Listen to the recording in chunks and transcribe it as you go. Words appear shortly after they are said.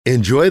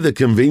Enjoy the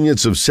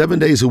convenience of 7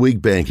 days a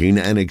week banking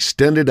and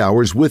extended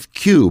hours with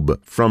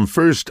Cube from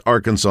First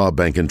Arkansas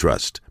Bank and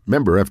Trust.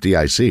 Member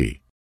FDIC.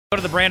 Go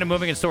to the Brandon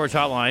Moving and Storage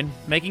Hotline,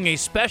 making a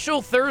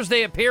special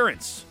Thursday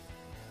appearance.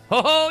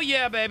 Oh,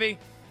 yeah, baby.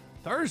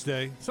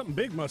 Thursday? Something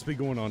big must be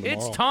going on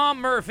tomorrow. It's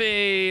Tom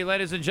Murphy,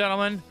 ladies and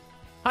gentlemen.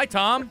 Hi,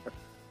 Tom.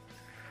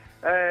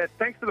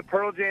 Thanks to the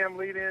Pearl Jam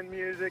lead-in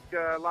music,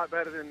 a lot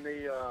better than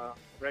the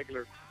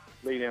regular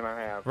lead-in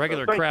I have.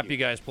 Regular so crap you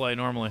guys play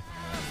normally.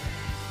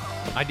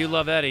 I do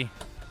love Eddie.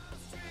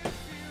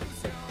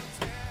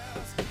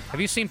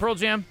 Have you seen Pearl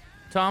Jam,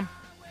 Tom?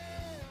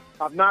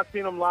 I've not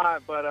seen them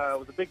live, but I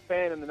was a big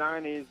fan in the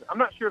 90s. I'm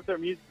not sure if their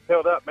music's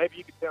held up. Maybe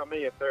you could tell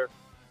me if they're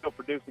still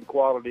producing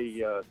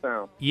quality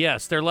sound.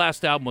 Yes, their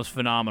last album was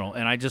phenomenal,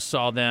 and I just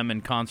saw them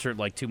in concert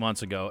like 2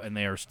 months ago, and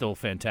they are still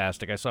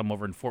fantastic. I saw them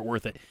over in Fort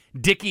Worth at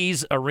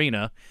Dickies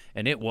Arena,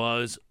 and it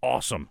was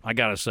awesome, I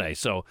got to say.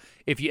 So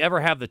if you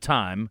ever have the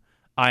time,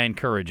 I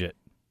encourage it.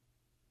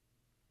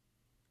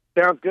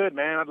 Sounds good,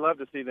 man. I'd love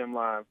to see them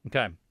live.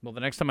 Okay. Well, the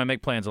next time I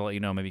make plans, I'll let you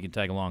know. Maybe you can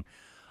tag along.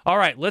 All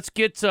right, let's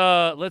get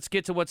to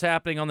what's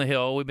happening on the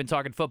Hill. We've been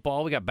talking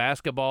football. We got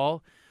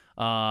basketball.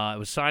 It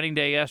was signing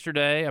day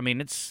yesterday. I mean,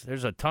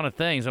 there's a ton of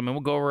things. I mean,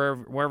 we'll go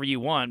wherever you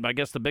want, but I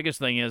guess the biggest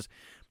thing is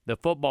the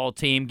football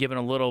team giving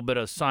a little bit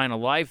of sign of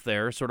life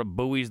there, sort of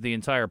buoys the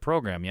entire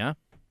program, yeah?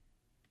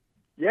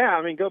 Yeah,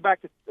 I mean, go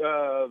back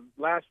to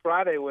last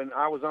Friday when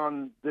I was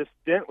on this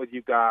stint with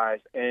you guys,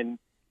 and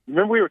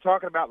remember we were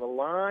talking about the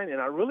line,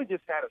 and I really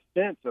just had a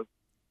sense of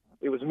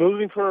it was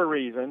moving for a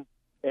reason,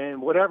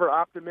 and whatever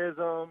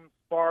optimism,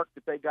 spark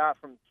that they got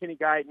from Kenny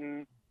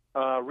Guyton,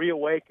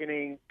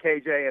 reawakening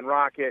KJ and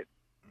Rocket,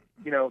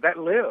 that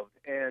lived.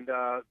 And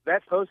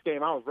that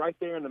post-game, I was right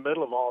there in the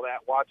middle of all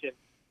that, watching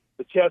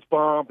the chest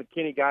bump and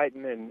Kenny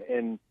Guyton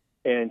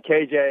and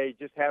KJ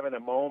just having a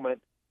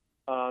moment.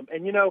 And,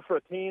 for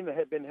a team that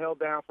had been held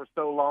down for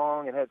so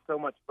long and had so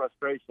much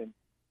frustration,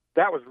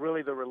 that was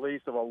really the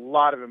release of a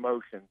lot of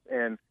emotions.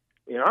 And,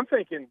 I'm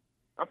thinking,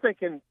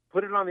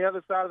 put it on the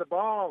other side of the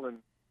ball and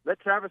let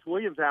Travis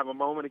Williams have a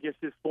moment against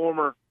his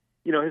former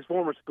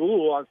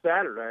school on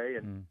Saturday,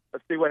 and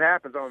let's see what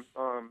happens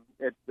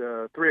at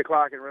 3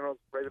 o'clock at Reynolds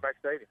Razorback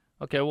Stadium.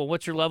 Okay, well,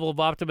 what's your level of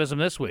optimism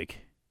this week?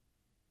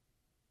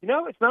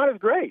 It's not as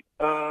great.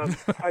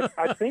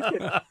 I think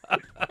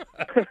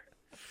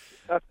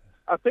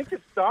I think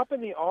that stopping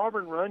the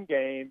Auburn run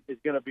game is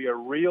going to be a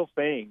real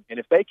thing. And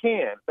if they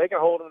can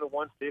hold them to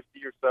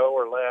 150 or so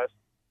or less,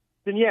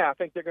 then, yeah, I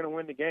think they're going to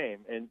win the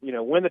game and,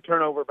 win the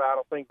turnover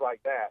battle, things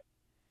like that.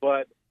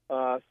 But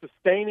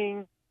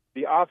sustaining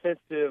the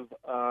offensive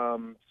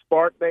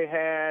spark they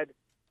had,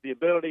 the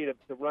ability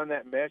to run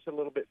that mesh a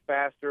little bit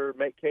faster,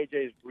 make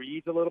KJ's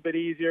reads a little bit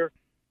easier,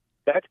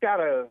 that's got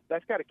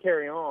to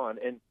carry on.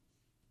 And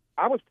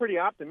I was pretty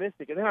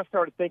optimistic. And then I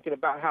started thinking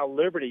about how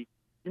Liberty –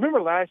 you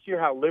remember last year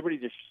how Liberty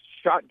just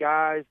shot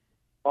guys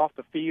off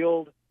the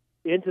field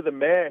into the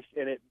mesh,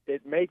 and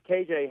it made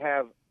KJ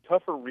have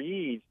tougher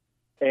reads.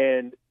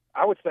 And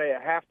I would say a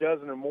half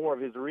dozen or more of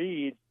his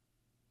reads,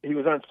 he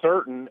was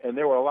uncertain, and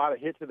there were a lot of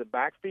hits in the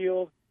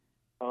backfield,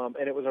 and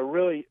it was a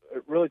really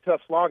tough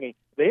slogging.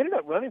 They ended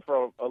up running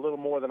for a little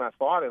more than I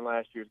thought in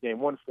last year's game,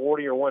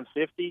 140 or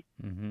 150,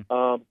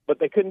 but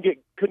they couldn't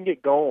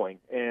get going.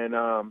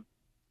 And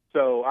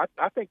so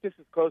I think this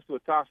is close to a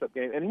toss-up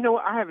game. And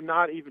I have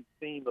not even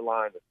seen the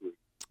line this week.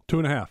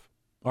 2.5.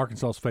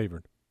 Arkansas's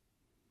favored.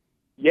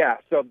 Yeah,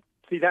 so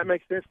see, that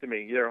makes sense to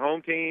me. They're a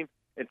home team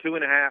and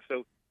 2.5,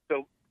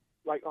 so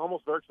like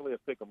almost virtually a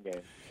pick'em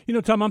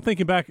game. Tom, I'm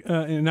thinking back,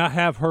 and I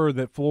have heard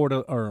that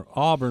Florida or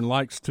Auburn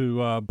likes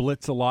to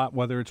blitz a lot,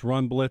 whether it's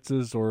run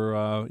blitzes or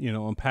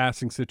on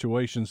passing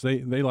situations.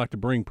 They like to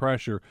bring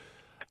pressure.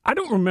 I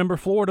don't remember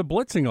Florida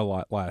blitzing a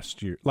lot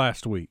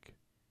last week.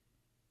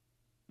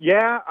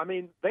 Yeah, I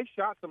mean, they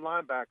shot some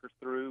linebackers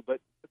through,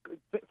 but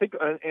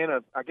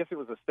I guess it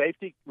was a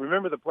safety.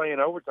 Remember the play in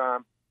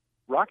overtime?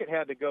 Rocket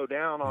had to go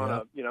down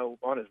on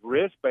on his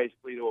wrist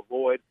basically to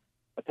avoid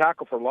a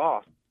tackle for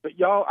loss. But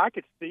y'all, I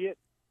could see it.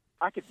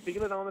 I could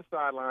feel it on the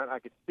sideline. I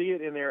could see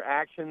it in their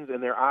actions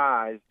and their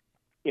eyes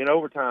in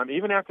overtime.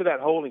 Even after that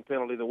holding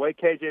penalty, the way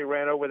KJ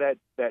ran over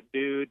that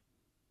dude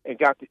and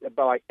got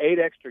about like 8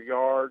 extra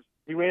yards.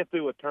 He ran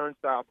through a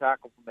turnstile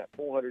tackle from that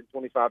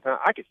 425 pound.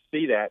 I could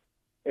see that.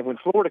 And when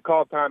Florida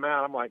called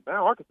timeout, I'm like,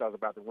 now Arkansas is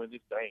about to win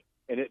this thing.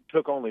 And it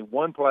took only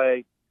one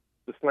play,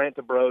 the slant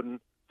to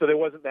Broden, so there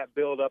wasn't that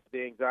build-up,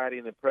 the anxiety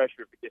and the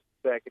pressure if it gets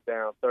second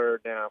down,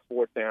 third down,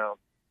 fourth down.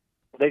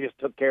 They just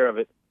took care of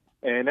it.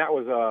 And that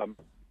was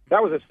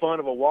as fun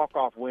of a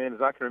walk-off win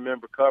as I can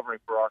remember covering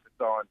for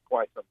Arkansas in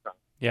quite some time.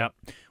 Yeah.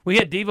 We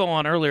had Devo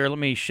on earlier. Let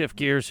me shift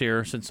gears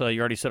here since you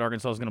already said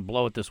Arkansas is going to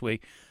blow it this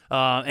week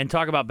and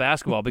talk about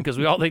basketball because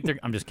we all think they're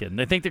 – I'm just kidding.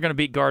 They think they're going to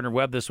beat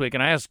Gardner-Webb this week.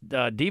 And I asked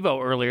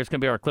Devo earlier, it's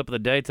going to be our clip of the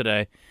day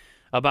today,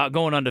 about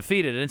going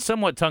undefeated. And it's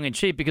somewhat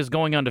tongue-in-cheek because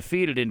going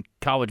undefeated in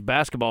college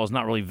basketball is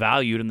not really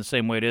valued in the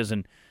same way it is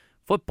in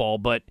football.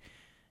 But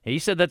he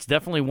said that's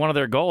definitely one of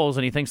their goals,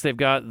 and he thinks they've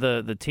got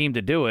the team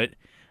to do it.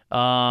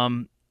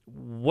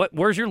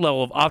 where's your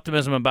level of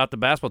optimism about the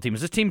basketball team?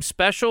 Is this team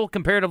special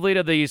comparatively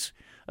to these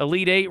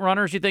Elite Eight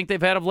runners you think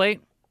they've had of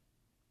late?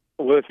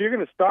 Well, if you're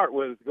going to start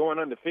with going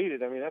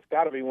undefeated, I mean, that's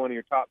got to be one of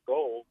your top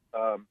goals.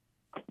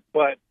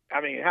 But,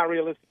 I mean, how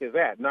realistic is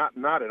that?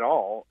 Not at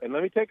all. And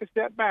let me take a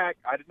step back.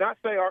 I did not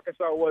say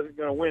Arkansas wasn't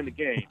going to win the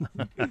game.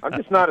 I'm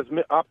just not as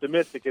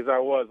optimistic as I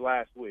was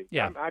last week.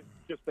 Yeah. I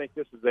just think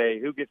this is a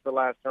who gets the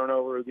last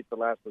turnover, who gets the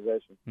last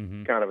possession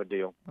kind of a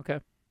deal. Okay.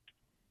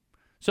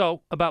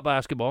 So, about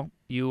basketball,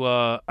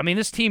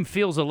 this team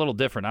feels a little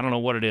different. I don't know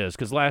what it is,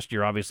 because last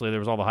year, obviously, there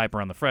was all the hype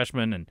around the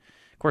freshmen, and,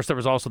 of course, there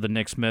was also the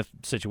Nick Smith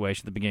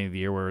situation at the beginning of the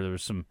year where there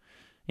was some,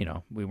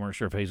 we weren't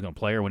sure if he was going to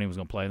play or when he was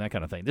going to play and that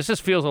kind of thing. This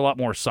just feels a lot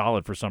more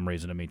solid for some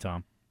reason to me,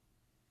 Tom.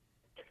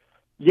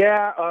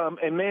 Yeah,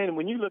 and, man,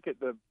 when you look at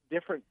the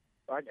different,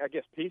 I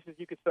guess, pieces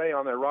you could say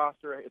on their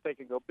roster, if they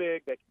can go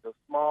big, they can go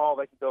small,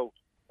 they can go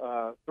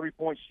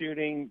three-point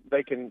shooting,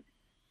 they can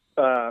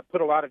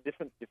put a lot of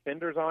different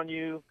defenders on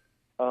you.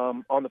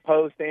 On the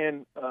post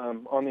and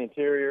on the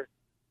interior,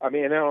 and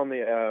then on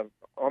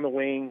the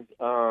wings.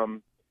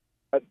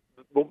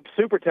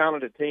 Super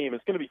talented team.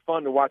 It's going to be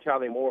fun to watch how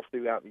they morph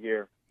throughout the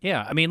year.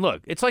 Yeah,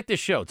 look, it's like this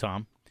show,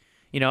 Tom.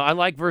 I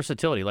like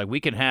versatility. Like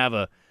we can have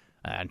an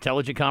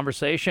intelligent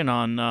conversation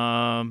on,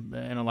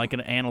 like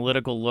an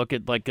analytical look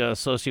at like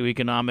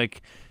socioeconomic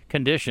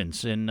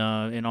conditions in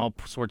all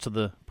sorts of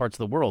the parts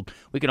of the world.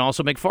 We can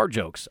also make fart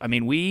jokes.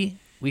 We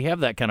have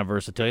that kind of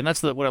versatility, and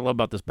that's what I love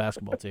about this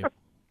basketball team.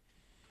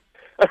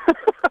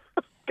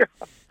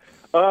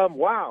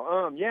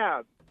 Wow.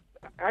 Yeah.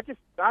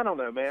 I don't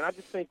know, man. I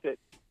just think that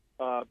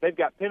they've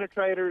got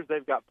penetrators,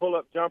 they've got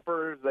pull-up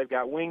jumpers, they've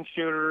got wing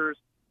shooters.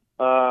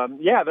 They're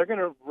going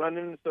to run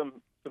into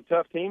some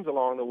tough teams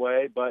along the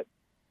way, but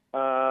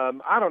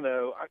I don't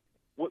know.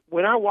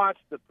 When I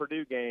watched the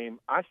Purdue game,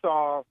 I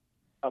saw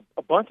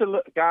a bunch of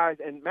guys,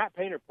 and Matt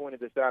Painter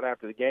pointed this out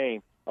after the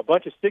game, a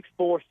bunch of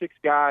 6'4", 6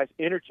 guys,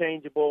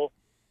 interchangeable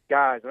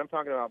guys, and I'm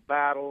talking about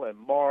Battle and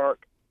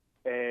Mark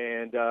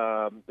and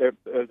L.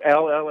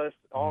 Ellis,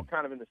 all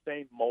kind of in the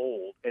same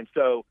mold. And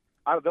so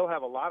they'll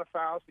have a lot of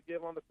fouls to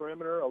give on the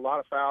perimeter, a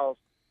lot of fouls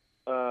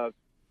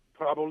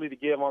probably to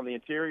give on the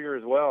interior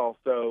as well.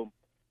 So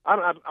I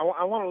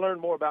want to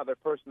learn more about their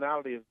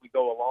personality as we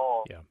go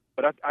along. Yeah.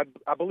 But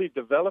I believe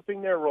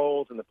developing their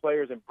roles and the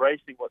players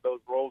embracing what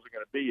those roles are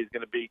going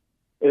to be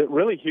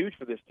really huge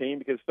for this team,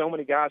 because so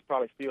many guys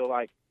probably feel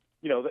like,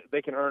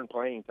 they can earn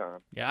playing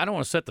time. Yeah, I don't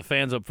want to set the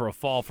fans up for a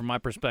fall from my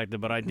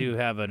perspective, but I do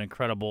have an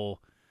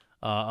incredible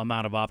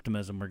amount of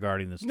optimism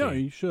regarding this team. No,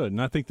 you should.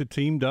 And I think the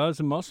team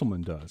does and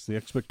Musselman does. The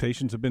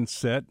expectations have been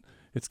set.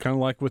 It's kind of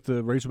like with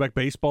the Razorback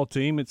baseball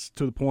team. It's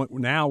to the point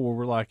now where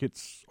we're like,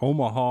 it's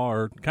Omaha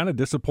or kind of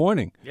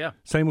disappointing. Yeah.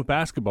 Same with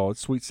basketball.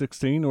 It's Sweet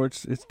 16 or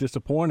it's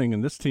disappointing.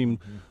 And this team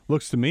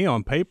looks to me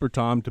on paper,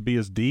 Tom, to be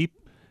as deep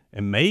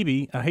and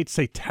maybe, I hate to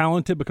say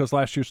talented, because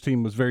last year's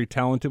team was very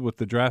talented with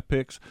the draft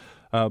picks,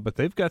 but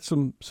they've got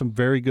some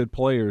very good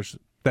players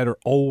that are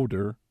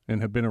older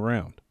and have been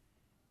around.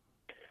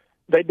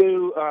 They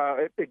do.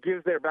 It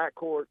gives their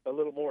backcourt a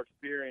little more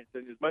experience.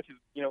 And as much as,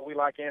 we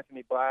like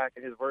Anthony Black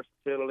and his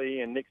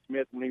versatility, and Nick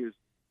Smith when he was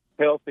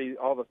healthy,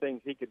 all the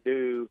things he could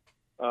do,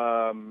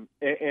 and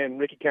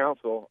Ricky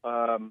Council.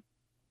 I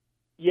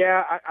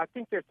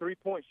think their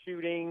three-point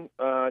shooting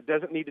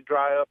doesn't need to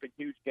dry up in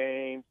huge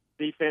games.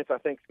 Defense, I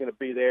think, is going to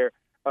be there.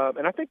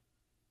 And I think,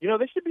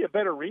 they should be a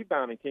better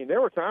rebounding team. There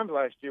were times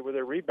last year where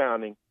their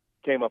rebounding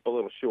came up a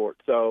little short.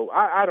 So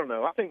I don't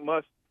know. I think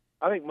Muss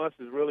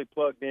is really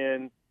plugged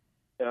in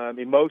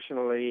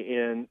emotionally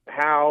in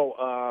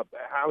how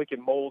he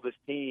can mold this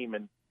team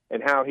and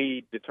how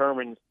he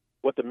determines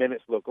what the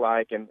minutes look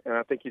like. And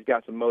I think he's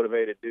got some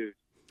motivated dudes.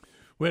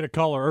 We had a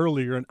caller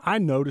earlier, and I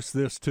noticed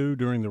this too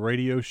during the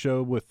radio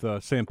show with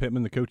Sam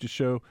Pittman, the coach's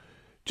show.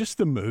 Just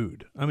the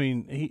mood.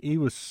 He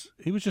was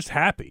just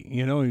happy.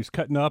 He was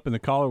cutting up, and the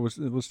caller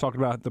was talking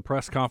about the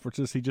press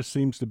conferences. He just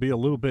seems to be a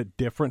little bit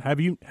different.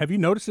 Have you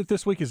noticed it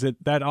this week? Is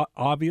it that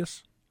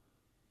obvious?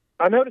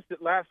 I noticed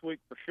it last week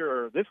for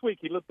sure. This week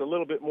he looked a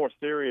little bit more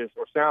serious,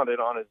 or sounded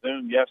on his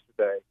Zoom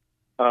yesterday,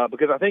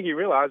 because I think he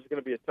realized it's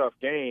going to be a tough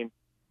game.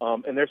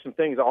 And there's some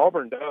things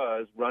Auburn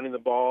does, running the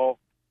ball,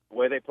 the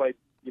way they play,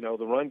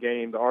 the run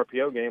game, the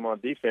RPO game on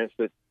defense,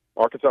 that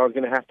Arkansas is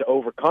going to have to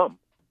overcome.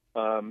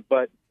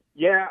 But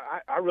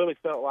I really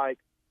felt like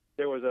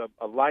there was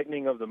a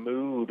lightening of the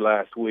mood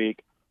last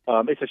week.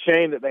 It's a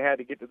shame that they had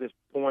to get to this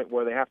point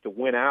where they have to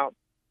win out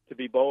to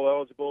be bowl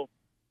eligible.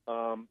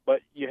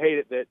 But you hate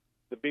it that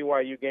the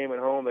BYU game at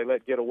home, they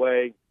let get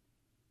away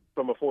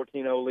from a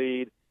 14-0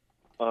 lead.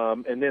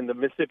 And then the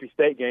Mississippi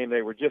State game,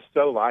 they were just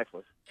so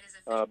lifeless.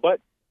 I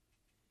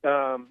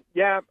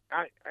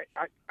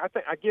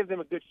think I give them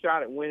a good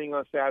shot at winning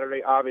on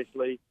Saturday,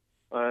 obviously.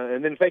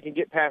 And then if they can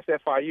get past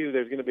FIU,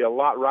 there's going to be a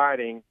lot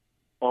riding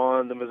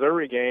on the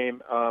Missouri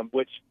game,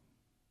 which,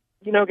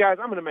 guys,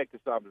 I'm going to make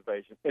this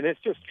observation, and it's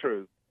just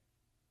true.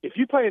 If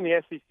you play in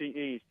the SEC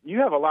East,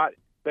 you have a lot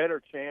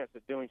better chance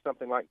of doing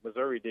something like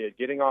Missouri did,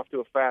 getting off to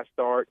a fast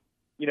start.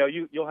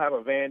 You'll have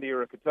a Vandy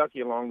or a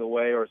Kentucky along the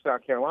way, or a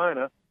South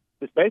Carolina,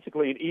 it's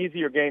basically an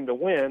easier game to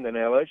win than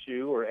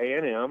LSU or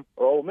A&M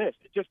or Ole Miss.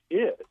 It just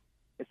is.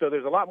 And so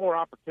there's a lot more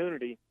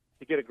opportunity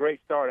to get a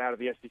great start out of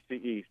the SEC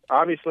East.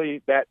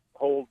 Obviously, that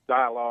whole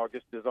dialogue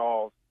just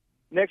dissolves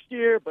next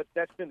year, but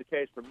that's been the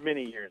case for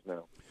many years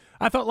now.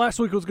 I thought last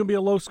week was going to be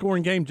a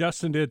low-scoring game.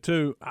 Justin did,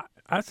 too.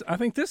 I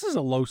think this is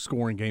a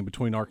low-scoring game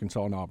between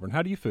Arkansas and Auburn.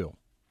 How do you feel?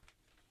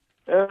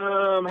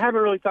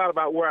 Haven't really thought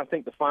about where I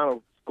think the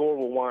final score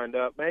will wind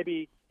up.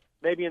 Maybe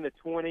in the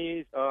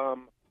 20s.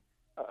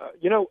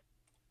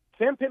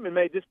 Sam Pittman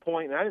made this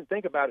point, and I didn't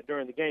think about it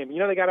during the game.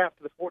 They got out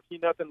to the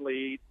 14-0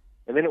 lead,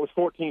 and then it was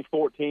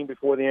 14-14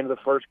 before the end of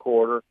the first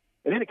quarter,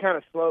 and then it kind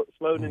of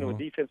slowed into a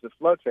defensive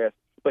slugfest.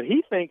 But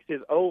he thinks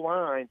his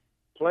O-line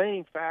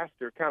playing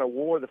faster kind of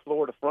wore the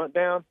Florida front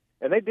down,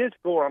 and they did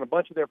score on a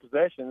bunch of their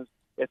possessions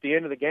at the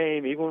end of the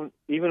game, even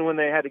when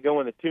they had to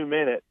go in the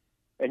 2-minute.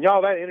 And,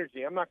 y'all, that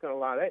energy, I'm not going to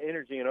lie, that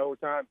energy in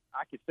overtime,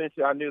 I could sense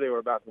it. I knew they were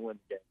about to win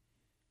the game.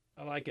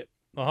 I like it.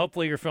 Well,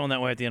 hopefully you're feeling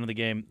that way at the end of the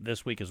game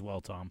this week as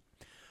well, Tom.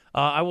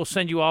 I will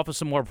send you off with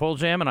some more Pearl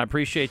Jam, and I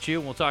appreciate you.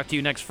 We'll talk to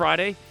you next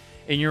Friday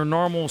in your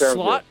normal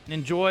slot. Good.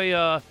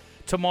 Enjoy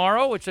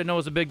tomorrow, which I know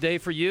is a big day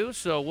for you.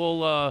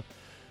 So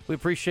we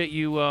appreciate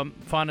you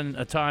finding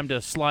a time to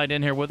slide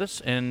in here with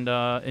us, and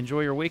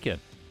enjoy your weekend.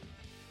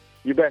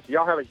 You bet.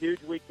 Y'all have a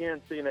huge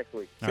weekend. See you next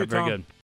week. All right, very good.